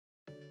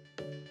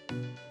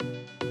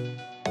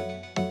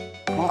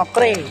Mga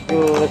pre,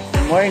 good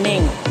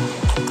morning.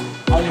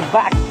 I'm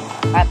back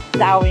at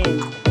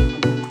Darwin.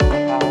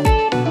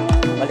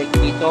 Balik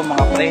dito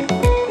mga pre.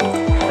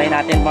 Try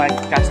natin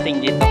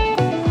mag-casting dito.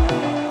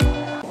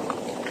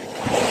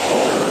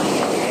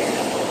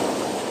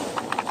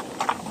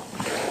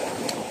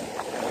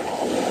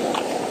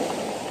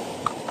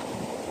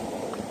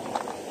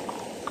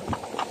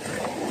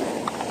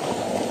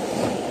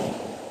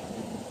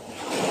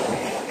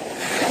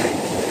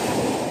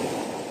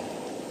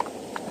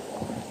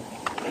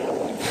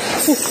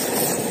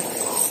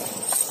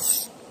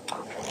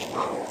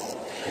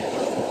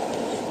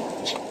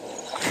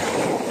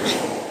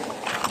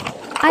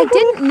 I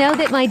didn't know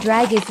that my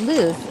drag is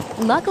loose.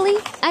 Luckily,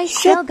 I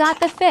still got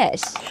the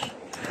fish.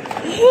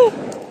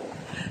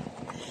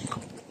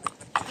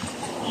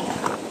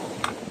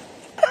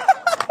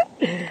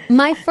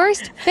 My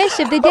first fish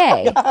of the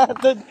day.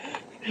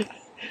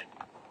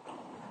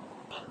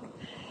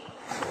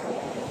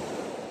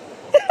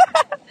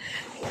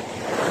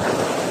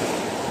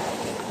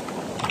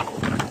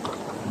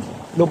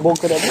 Lubog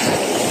ko na din.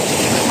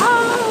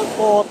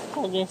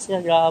 Potong guys,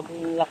 grabe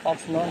yung lakas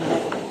nun.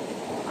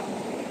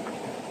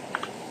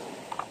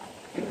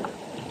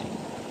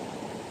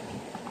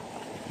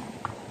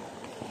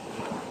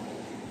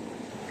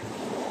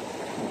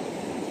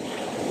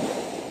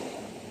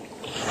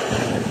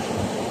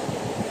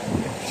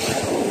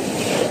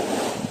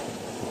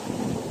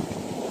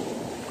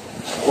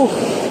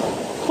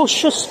 Oh,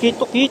 shush,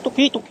 kito.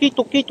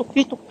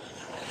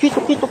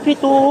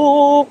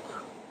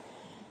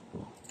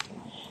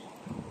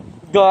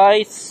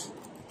 Guys.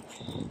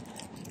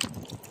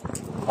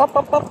 Up.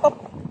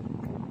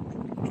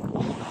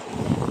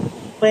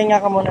 Pahinga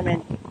ka muna,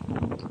 men.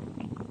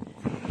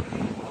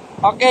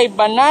 Okay,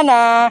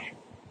 banana.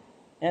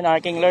 Yan,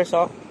 RKing lures,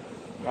 oh.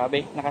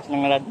 Grabe, nakas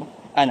ng rad mo.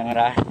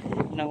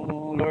 Ng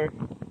lure.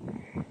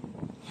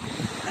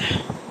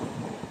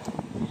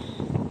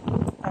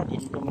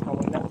 Dito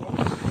makawala.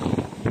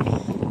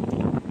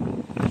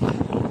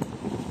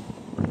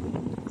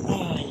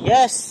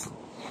 Yes!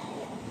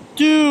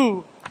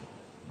 2!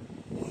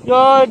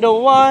 You're the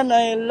one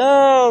I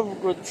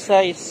love. Good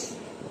size.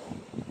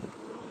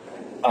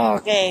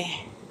 Okay.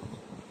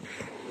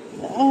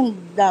 Ang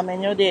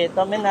dami nyo dito,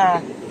 men ah.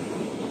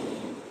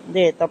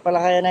 Dito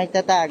pala kayo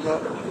nagtatago.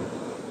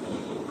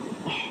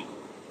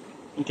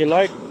 Thank you,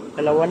 Lord.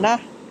 Dalawa na.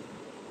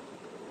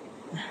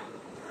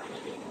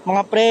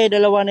 Mga pre,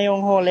 dalawa na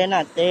yung huli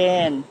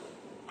natin.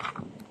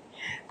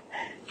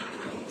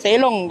 Sa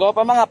Ilonggo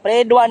pa mga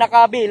pre, dua na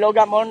kabilog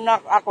amon na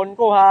akon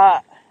ko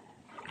ha.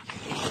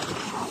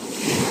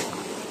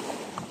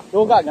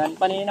 Dugagan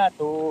pa ni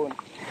naton.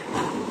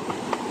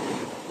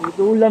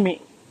 Ito lami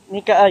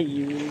ni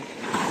kaayo.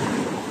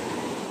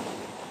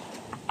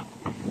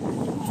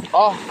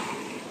 Oh.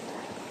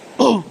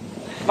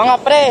 Mga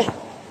pre.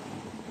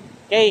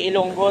 Okay,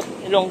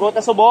 Ilonggo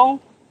ta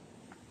subong.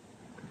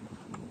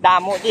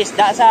 Damo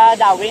isda sa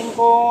dawin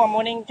ko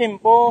amuning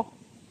timpo.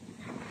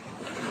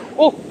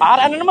 Oh,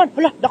 para na naman.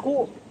 Hala,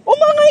 dako. Oh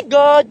my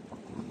God.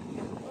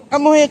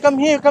 Come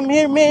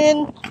here,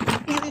 man.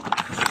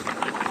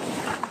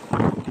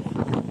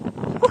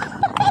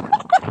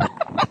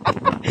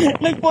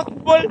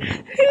 Nag-football.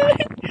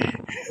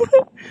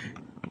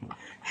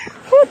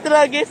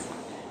 Tragis.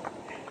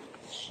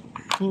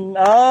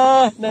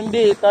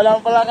 Nandito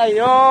lang pala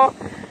kayo.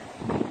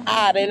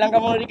 Are lang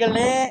ka muna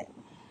kali.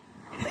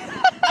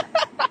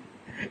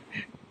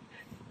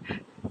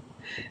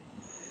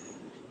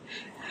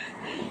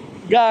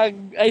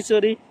 Ay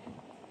sorry.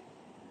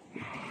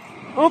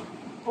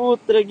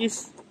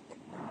 Tragis.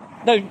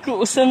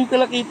 Nagkuusan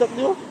talakitok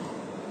nyo.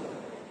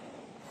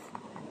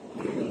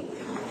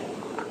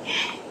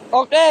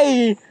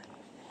 Okay.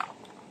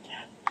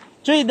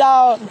 3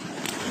 down.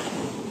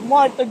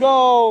 More to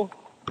go.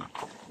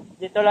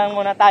 Dito lang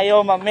muna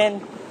tayo, mamen.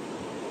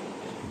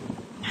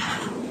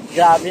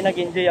 Grabe,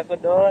 nag-enjoy ako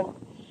doon.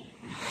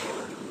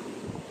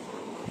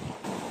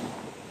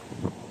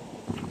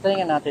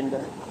 Tingnan natin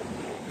doon.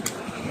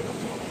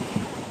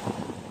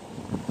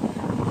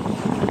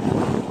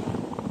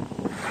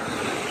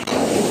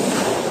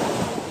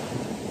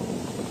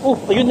 Oh,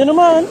 ayun na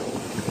naman.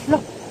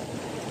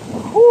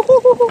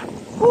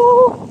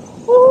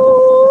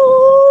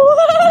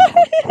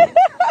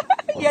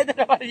 Yan na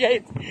naman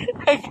yan.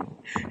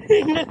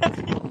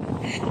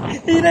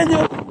 Tingnan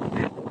nyo.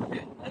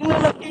 Ang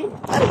lalaki.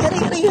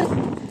 Ari.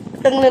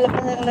 Ang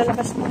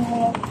lalakas ng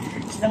mga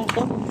islang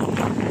to.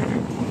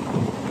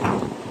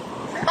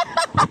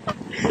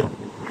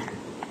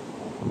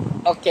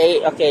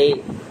 Okay.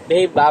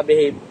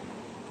 Behave.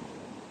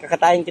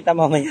 Kakatayin kita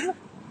mamaya.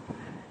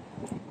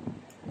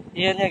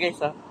 Yan nga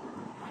guys, oh.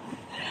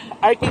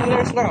 RKing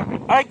lures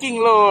lang. RKing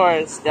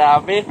lures.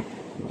 Grabe.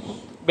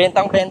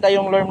 Bentang-benta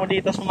yung lure mo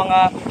dito sa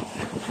mga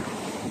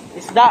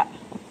isda.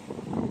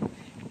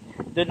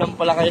 Doon lang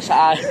pala kayo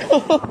sa ano.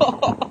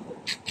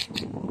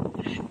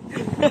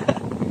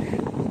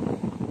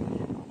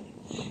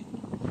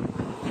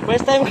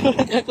 First time ko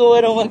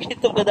nagkakuha ng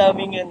magitong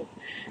kadaming ano.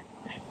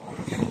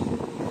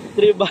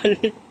 Tribal.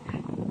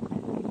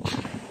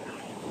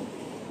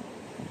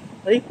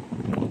 Ay.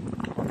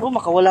 Oh,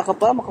 makawala ka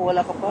pa,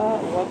 makawala ka pa.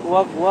 Wag,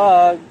 wag,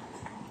 wag.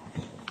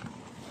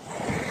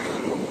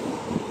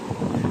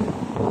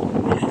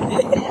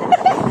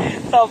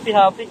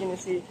 Happy, gini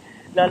si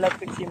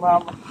lalapit si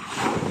mama.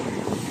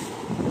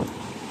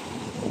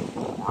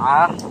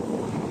 Ah.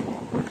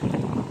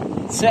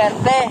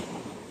 Swerte.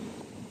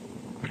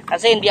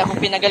 Kasi hindi ako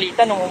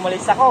pinagalitan nung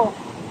umalis ako.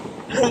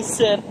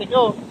 Swerte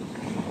ko.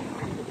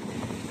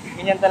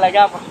 Ganyan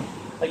talaga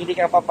pag hindi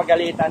ka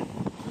papagalitan.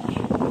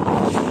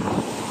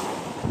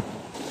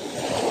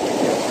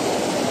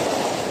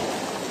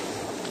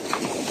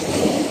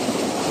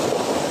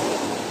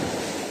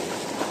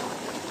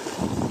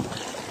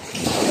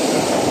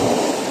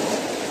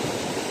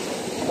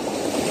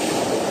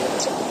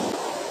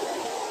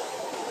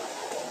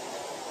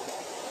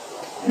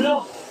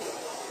 Hello.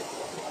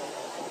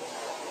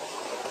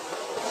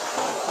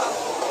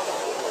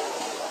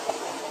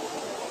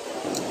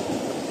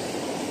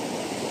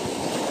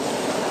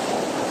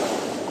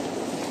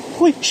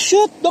 Uy,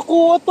 shit!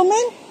 Nakuha to,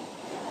 man!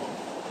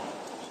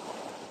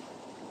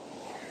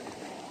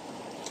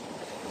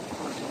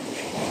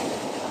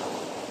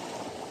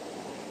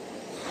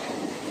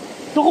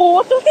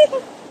 Nakuha to, man!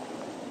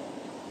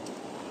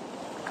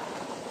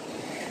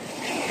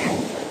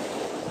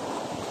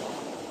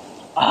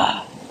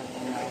 Ah!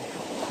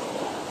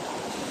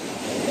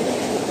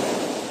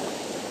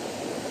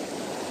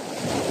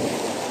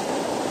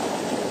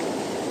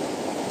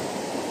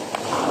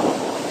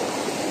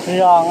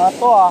 Kaya nga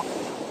to, ah.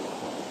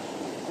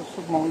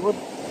 Manggod.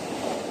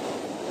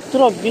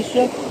 Tragis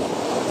siya.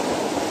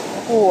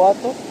 Nakuha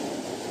to.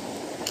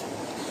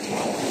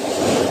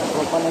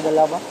 Huwag pa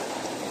nadala ba?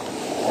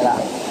 Wala.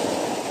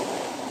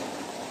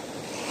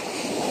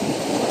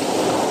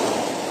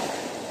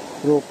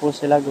 Grupo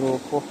sila,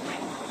 grupo.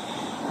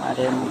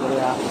 Ada yang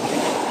bergerak.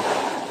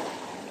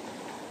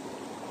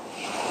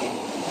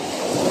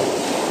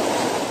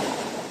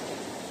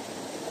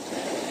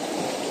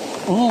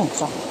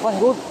 Sakpan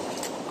good.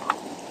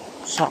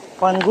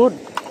 Sakpan good.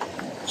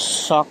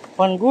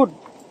 Sakpan good.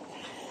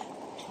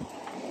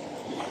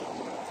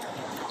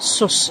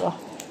 Sus.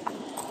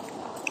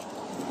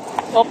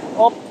 Op.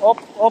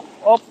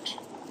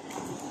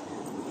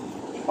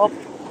 Op.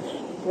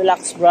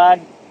 Relax,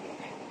 Brad.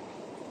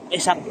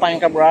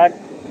 Isakpan ka, Brad.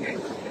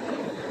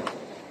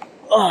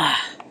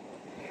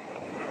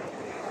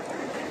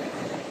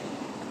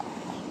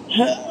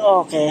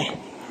 Okay.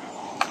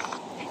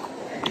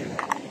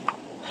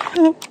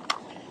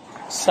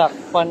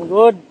 Sakpan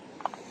good.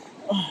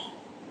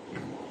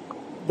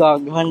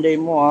 Daghan day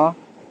mo, ha.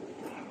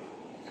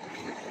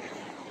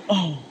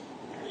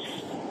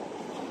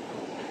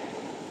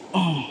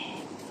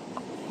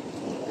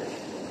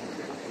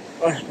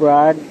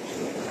 Brad.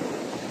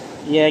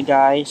 Yeah,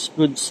 guys.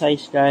 Good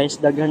size, guys.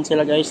 Daghan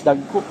sila, guys.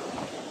 Dagko.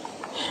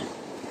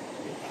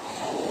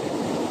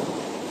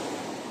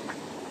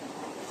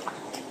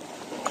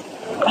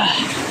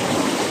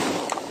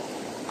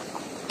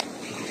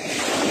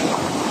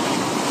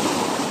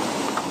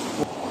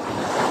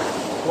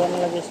 One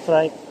lagi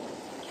strike.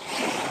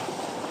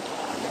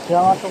 Kaya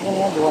nga ito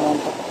ganyan, doon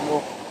ang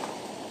takbo.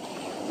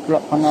 Wala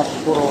pa na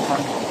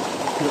puruhan.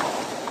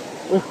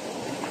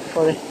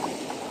 Sorry.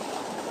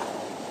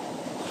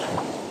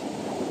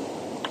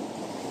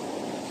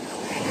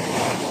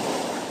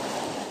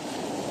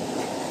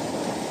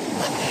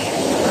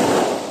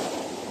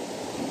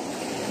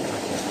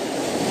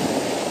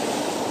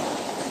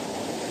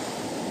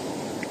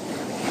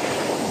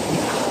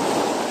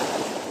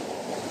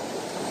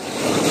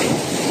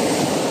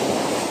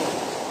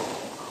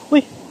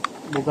 Uy!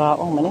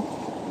 Bugaong man eh.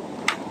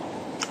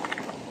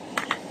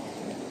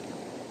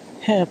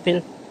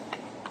 Pil.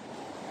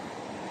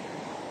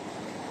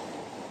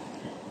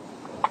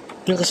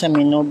 Pil ka sa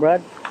mino,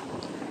 Brad.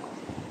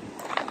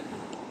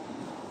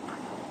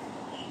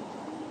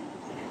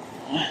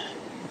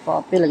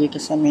 Papi, lagi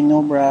ka sa mino,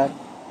 Brad.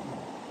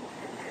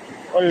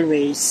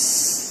 Always.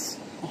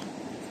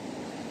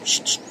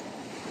 Shh.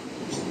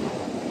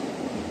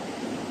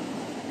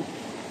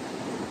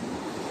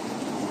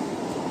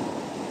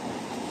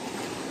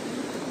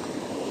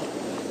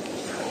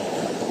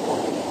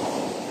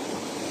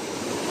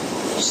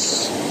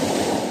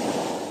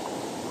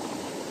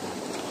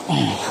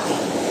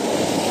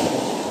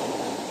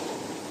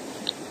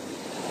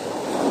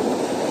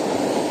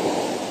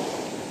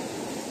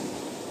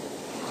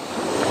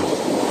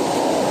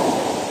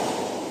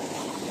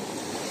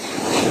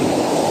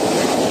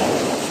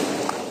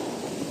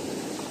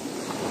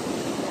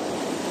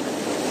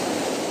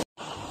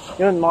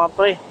 Yun mga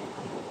pre,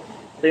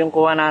 ito yung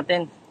kuha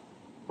natin.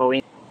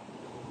 Bawin.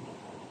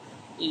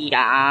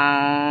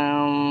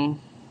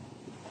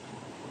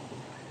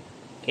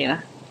 Okay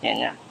na?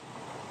 Yan na.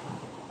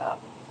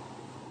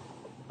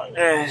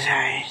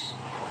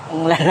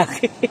 Ang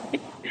lalaki.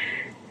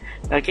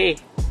 Okay.